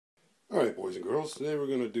Alright, boys and girls, today we're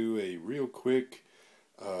going to do a real quick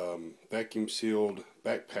vacuum sealed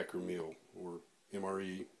backpacker meal, or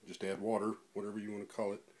MRE, just add water, whatever you want to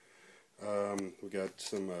call it. We got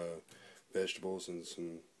some vegetables and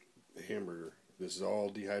some hamburger. This is all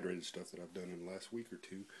dehydrated stuff that I've done in the last week or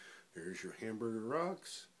two. There's your hamburger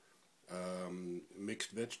rocks,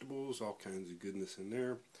 mixed vegetables, all kinds of goodness in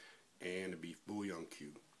there, and a beef bouillon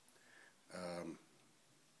cube.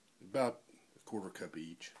 About a quarter cup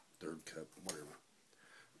each. Third cup, whatever.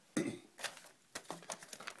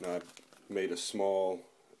 Now I've made a small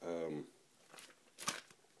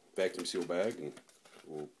vacuum seal bag, and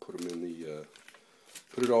we'll put them in the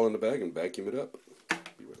put it all in the bag and vacuum it up.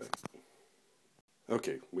 Be right back.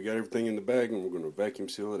 Okay, we got everything in the bag, and we're going to vacuum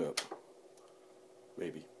seal it up.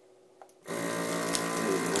 Maybe.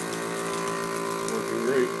 Working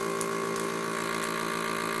great.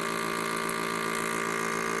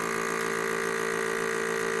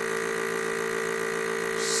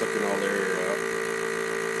 Sucking all the air out.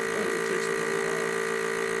 Sometimes it takes a little while.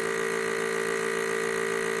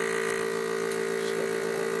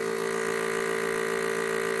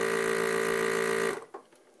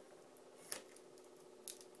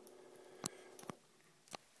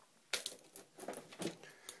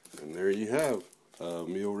 And there you have a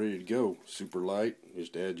meal ready to go. Super light.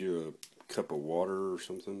 Just add you a cup of water or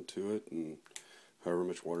something to it, and however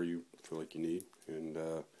much water you feel like you need.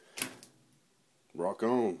 And rock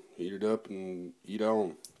on, heat it up and eat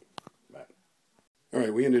on. Bye.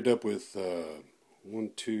 Alright, we ended up with 1,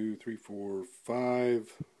 2, 3, 4,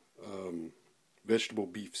 5 vegetable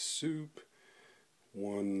beef soup,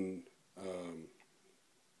 one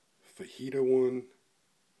fajita one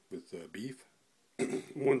with beef,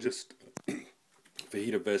 one just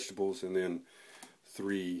fajita vegetables, and then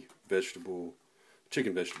 3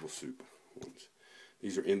 chicken vegetable soup ones.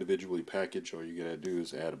 These are individually packaged. All you gotta do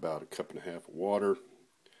is add about 1.5 cups of water,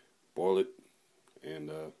 boil it,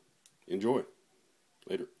 and enjoy.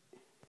 Later.